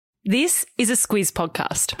This is a Squiz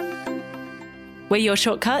podcast. We're your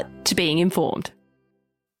shortcut to being informed.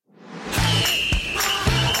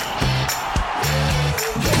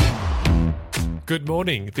 Good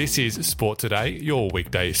morning. This is Sport Today, your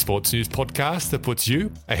weekday sports news podcast that puts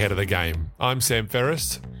you ahead of the game. I'm Sam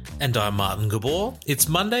Ferris. And I'm Martin Gabor. It's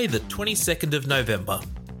Monday, the 22nd of November.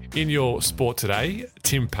 In your Sport Today,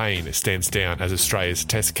 Tim Paine stands down as Australia's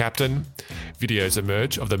Test captain. Videos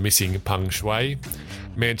emerge of the missing Peng Shuai.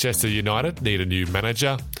 Manchester United need a new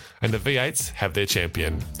manager. And the V8s have their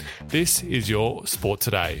champion. This is your Sport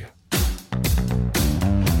Today.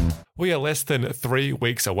 We are less than 3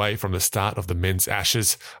 weeks away from the start of the men's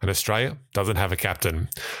Ashes, and Australia doesn't have a captain.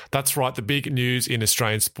 That's right, the big news in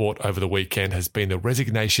Australian sport over the weekend has been the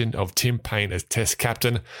resignation of Tim Paine as Test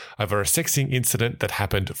captain over a sexting incident that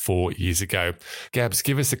happened 4 years ago. Gabs,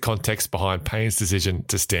 give us the context behind Paine's decision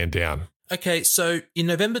to stand down. Okay, so in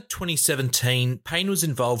November 2017, Paine was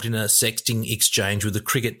involved in a sexting exchange with a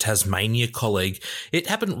Cricket Tasmania colleague. It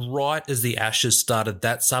happened right as the Ashes started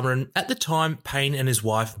that summer, and at the time, Paine and his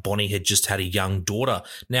wife Bonnie had just had a young daughter.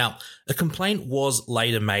 Now, a complaint was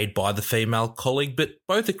later made by the female colleague, but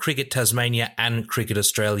both a Cricket Tasmania and Cricket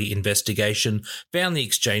Australia investigation found the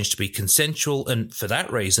exchange to be consensual, and for that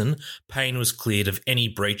reason, Paine was cleared of any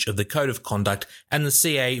breach of the Code of Conduct, and the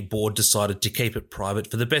CA board decided to keep it private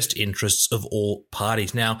for the best interests of all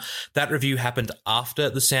parties. Now, that review happened after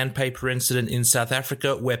the sandpaper incident in South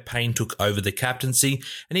Africa, where Paine took over the captaincy,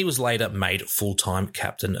 and he was later made full-time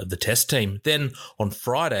captain of the Test team. Then, on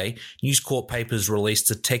Friday, News Corp papers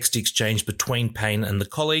released a text exchange between Paine and the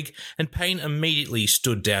colleague, and Paine immediately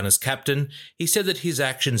stood down as captain. He said that his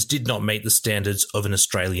actions did not meet the standards of an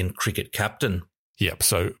Australian cricket captain. Yep,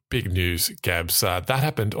 so big news, Gabs. That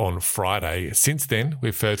happened on Friday. Since then,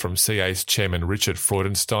 we've heard from CA's chairman Richard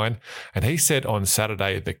Freudenstein, and he said on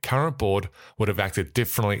Saturday the current board would have acted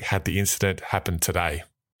differently had the incident happened today.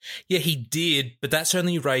 Yeah, he did, but that's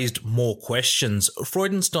only raised more questions.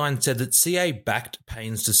 Freudenstein said that CA backed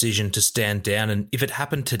Paine's decision to stand down, and if it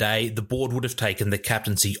happened today, the board would have taken the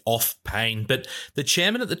captaincy off Paine. But the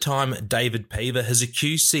chairman at the time, David Peever, has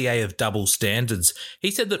accused CA of double standards. He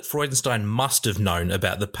said that Freudenstein must have known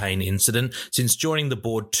about the Paine incident since joining the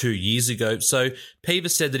board 2 years ago. So Peever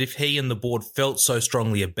said that if he and the board felt so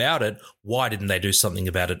strongly about it, why didn't they do something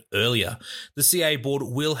about it earlier? The CA board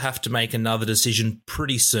will have to make another decision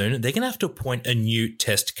pretty soon. They're going to have to appoint a new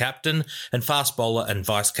Test captain, and fast bowler and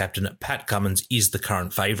vice captain Pat Cummins is the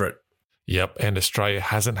current favourite. Yep, and Australia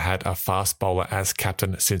hasn't had a fast bowler as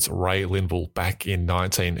captain since Ray Linville back in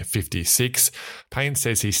 1956. Paine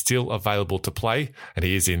says he's still available to play, and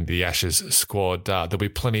he is in the Ashes squad. There'll be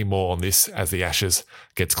plenty more on this as the Ashes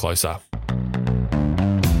gets closer.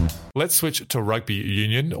 Let's switch to rugby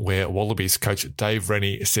union, where Wallabies coach Dave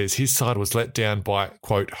Rennie says his side was let down by,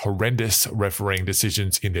 quote, horrendous refereeing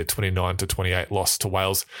decisions in their 29-28 loss to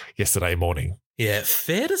Wales yesterday morning. Yeah,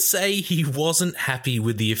 fair to say he wasn't happy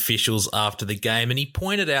with the officials after the game, and he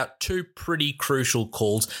pointed out two pretty crucial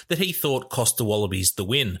calls that he thought cost the Wallabies the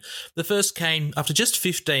win. The first came after just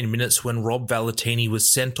 15 minutes when Rob Valetini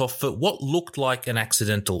was sent off for what looked like an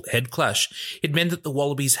accidental head clash. It meant that the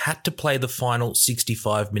Wallabies had to play the final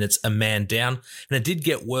 65 minutes a man down, and it did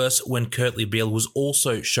get worse when Kurtley Beale was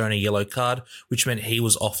also shown a yellow card, which meant he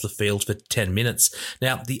was off the field for 10 minutes.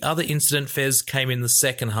 Now, the other incident, Fez, came in the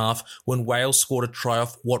second half when Wales scored a try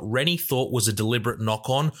off what Rennie thought was a deliberate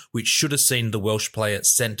knock-on, which should have seen the Welsh player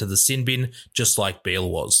sent to the sin bin, just like Beale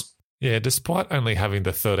was. Yeah, despite only having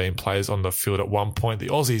the 13 players on the field at one point, the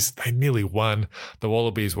Aussies, they nearly won. The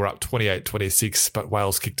Wallabies were up 28-26, but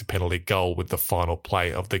Wales kicked a penalty goal with the final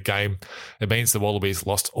play of the game. It means the Wallabies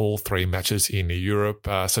lost all 3 matches in Europe.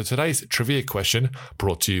 So today's trivia question,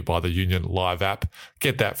 brought to you by the Union Live app.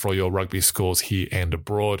 Get that for all your rugby scores here and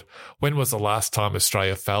abroad. When was the last time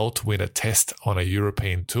Australia failed to win a test on a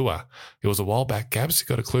European tour? It was a while back, Gabs. You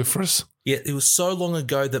got a clue for us? Yeah, it was so long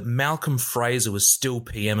ago that Malcolm Fraser was still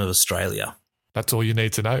PM of Australia. That's all you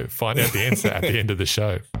need to know. Find out the answer at the end of the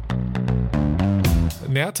show.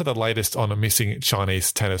 Now to the latest on a missing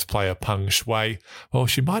Chinese tennis player Peng Shuai. Well,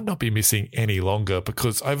 she might not be missing any longer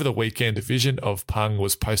because over the weekend, a vision of Peng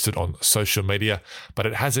was posted on social media, but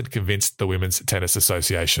it hasn't convinced the Women's Tennis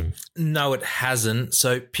Association. No, it hasn't.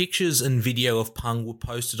 So pictures and video of Peng were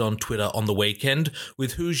posted on Twitter on the weekend,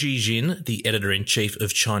 with Hu Zhijin, the editor-in-chief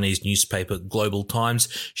of Chinese newspaper Global Times,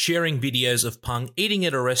 sharing videos of Peng eating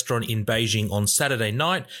at a restaurant in Beijing on Saturday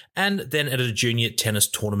night and then at a junior tennis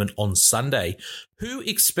tournament on Sunday. Hu Fu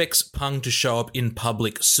expects Peng to show up in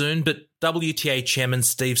public soon, but WTA chairman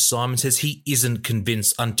Steve Simon says he isn't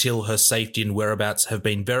convinced until her safety and whereabouts have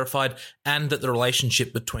been verified and that the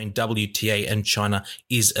relationship between WTA and China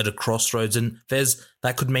is at a crossroads. And Fez,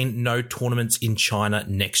 that could mean no tournaments in China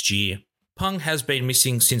next year. Peng has been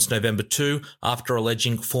missing since November 2 after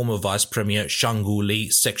alleging former Vice Premier Shang Li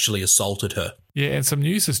sexually assaulted her. Yeah, and some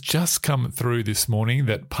news has just come through this morning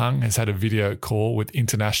that Peng has had a video call with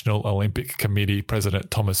International Olympic Committee President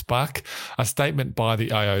Thomas Bach. A statement by the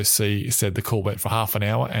IOC said the call went for half an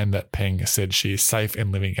hour and that Peng said she is safe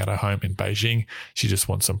and living at her home in Beijing. She just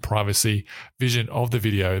wants some privacy. Vision of the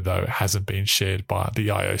video, though, hasn't been shared by the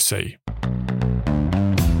IOC.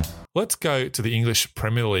 Let's go to the English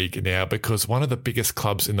Premier League now because one of the biggest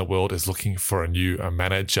clubs in the world is looking for a new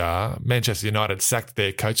manager. Manchester United sacked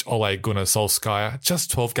their coach Ole Gunnar Solskjaer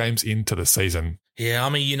just 12 games into the season. Yeah,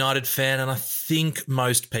 I'm a United fan and I think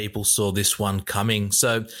most people saw this one coming.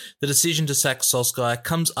 So the decision to sack Solskjaer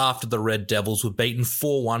comes after the Red Devils were beaten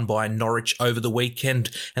 4-1 by Norwich over the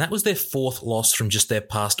weekend, and that was their fourth loss from just their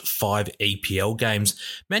past 5 EPL games.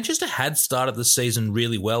 Manchester had started the season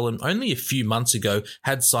really well and only a few months ago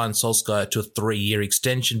had signed Solskjaer to a 3-year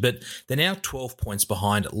extension, but they're now 12 points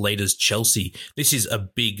behind leaders Chelsea. This is a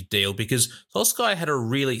big deal because Solskjaer had a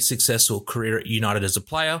really successful career at United as a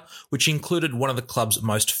player, which included one of the club's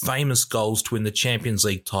most famous goals to win the Champions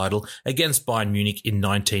League title against Bayern Munich in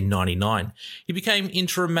 1999. He became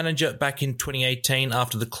interim manager back in 2018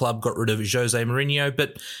 after the club got rid of Jose Mourinho,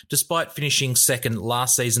 but despite finishing second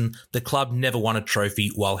last season, the club never won a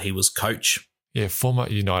trophy while he was coach. Yeah, former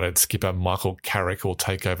United skipper Michael Carrick will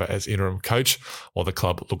take over as interim coach while the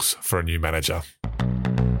club looks for a new manager.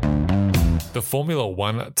 The Formula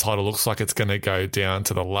One title looks like it's going to go down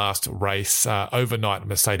to the last race. Overnight,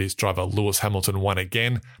 Mercedes driver Lewis Hamilton won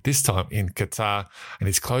again, this time in Qatar, and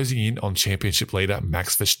he's closing in on championship leader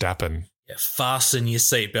Max Verstappen. Fasten your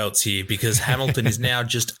seatbelts here because Hamilton is now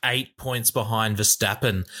just 8 points behind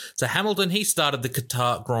Verstappen. So Hamilton, he started the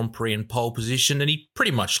Qatar Grand Prix in pole position and he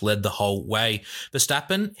pretty much led the whole way.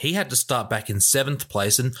 Verstappen, he had to start back in 7th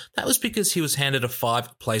place and that was because he was handed a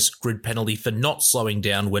 5-place grid penalty for not slowing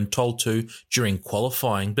down when told to during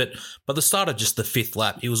qualifying. But by the start of just the 5th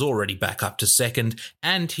lap, he was already back up to 2nd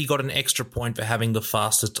and he got an extra point for having the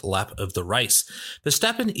fastest lap of the race.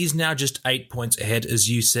 Verstappen is now just 8 points ahead, as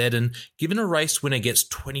you said, and given a race winner gets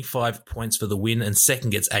 25 points for the win and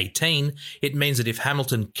second gets 18, it means that if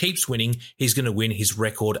Hamilton keeps winning, he's going to win his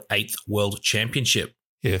record 8th World Championship.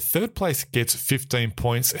 Yeah, 3rd place gets 15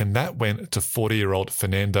 points, and that went to 40-year-old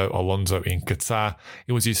Fernando Alonso in Qatar.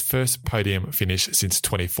 It was his first podium finish since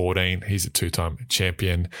 2014. He's a 2-time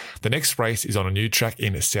champion. The next race is on a new track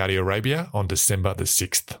in Saudi Arabia on December the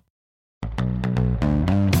 6th.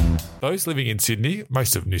 Those living in Sydney,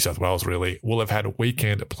 most of New South Wales really, will have had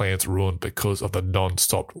weekend plans ruined because of the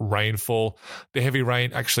non-stop rainfall. The heavy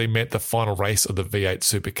rain actually meant the final race of the V8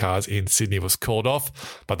 Supercars in Sydney was called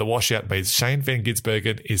off, but the washout means Shane Van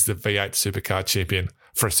Gisbergen is the V8 Supercar champion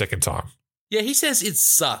for a second time. Yeah, he says it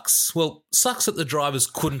sucks. Well, sucks that the drivers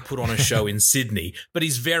couldn't put on a show in Sydney, but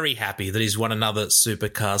he's very happy that he's won another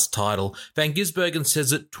Supercars title. Van Gisbergen says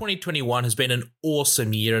that 2021 has been an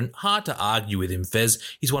awesome year and hard to argue with him, Fez.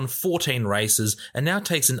 He's won 14 races and now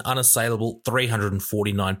takes an unassailable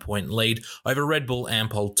 349-point lead over Red Bull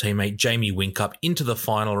Ampol teammate Jamie Whincup into the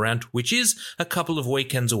final round, which is a couple of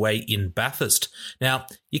weekends away in Bathurst. Now,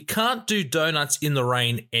 you can't do donuts in the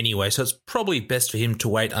rain anyway, so it's probably best for him to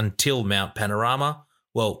wait until Mount Panorama.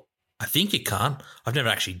 Well, I think you can't. I've never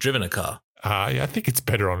actually driven a car. Yeah, I think it's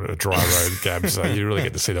better on a dry road, Gab, so you really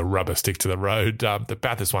get to see the rubber stick to the road. The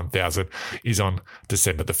Bathurst 1000 is on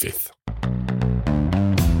December the 5th.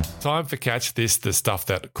 Time for Catch This, the stuff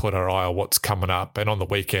that caught our eye on what's coming up. And on the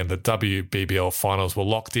weekend, the WBBL finals were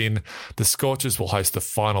locked in. The Scorchers will host the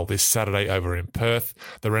final this Saturday over in Perth.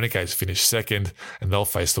 The Renegades finish second, and they'll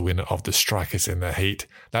face the winner of the Strikers in the Heat.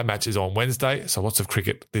 That match is on Wednesday, so lots of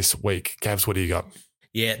cricket this week. Gabs, what do you got?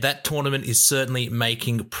 Yeah, that tournament is certainly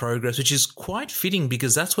making progress, which is quite fitting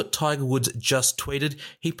because that's what Tiger Woods just tweeted.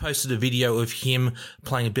 He posted a video of him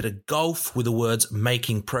playing a bit of golf with the words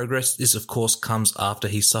 "making progress." This, of course, comes after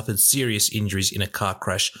he suffered serious injuries in a car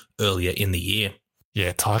crash earlier in the year.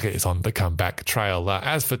 Yeah, Tiger is on the comeback trail.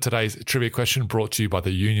 As for today's trivia question brought to you by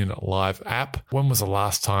the Union Live app, when was the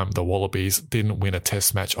last time the Wallabies didn't win a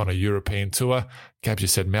test match on a European tour? Gab, you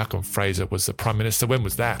said Malcolm Fraser was the Prime Minister. When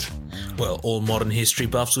was that? Well, all modern history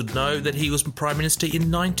buffs would know that he was Prime Minister in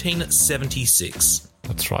 1976.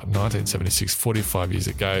 That's right, 1976, 45 years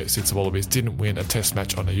ago, since the Wallabies didn't win a test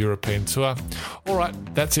match on a European tour. All right,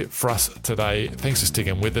 that's it for us today. Thanks for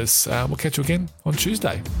sticking with us. We'll catch you again on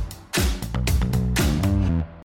Tuesday.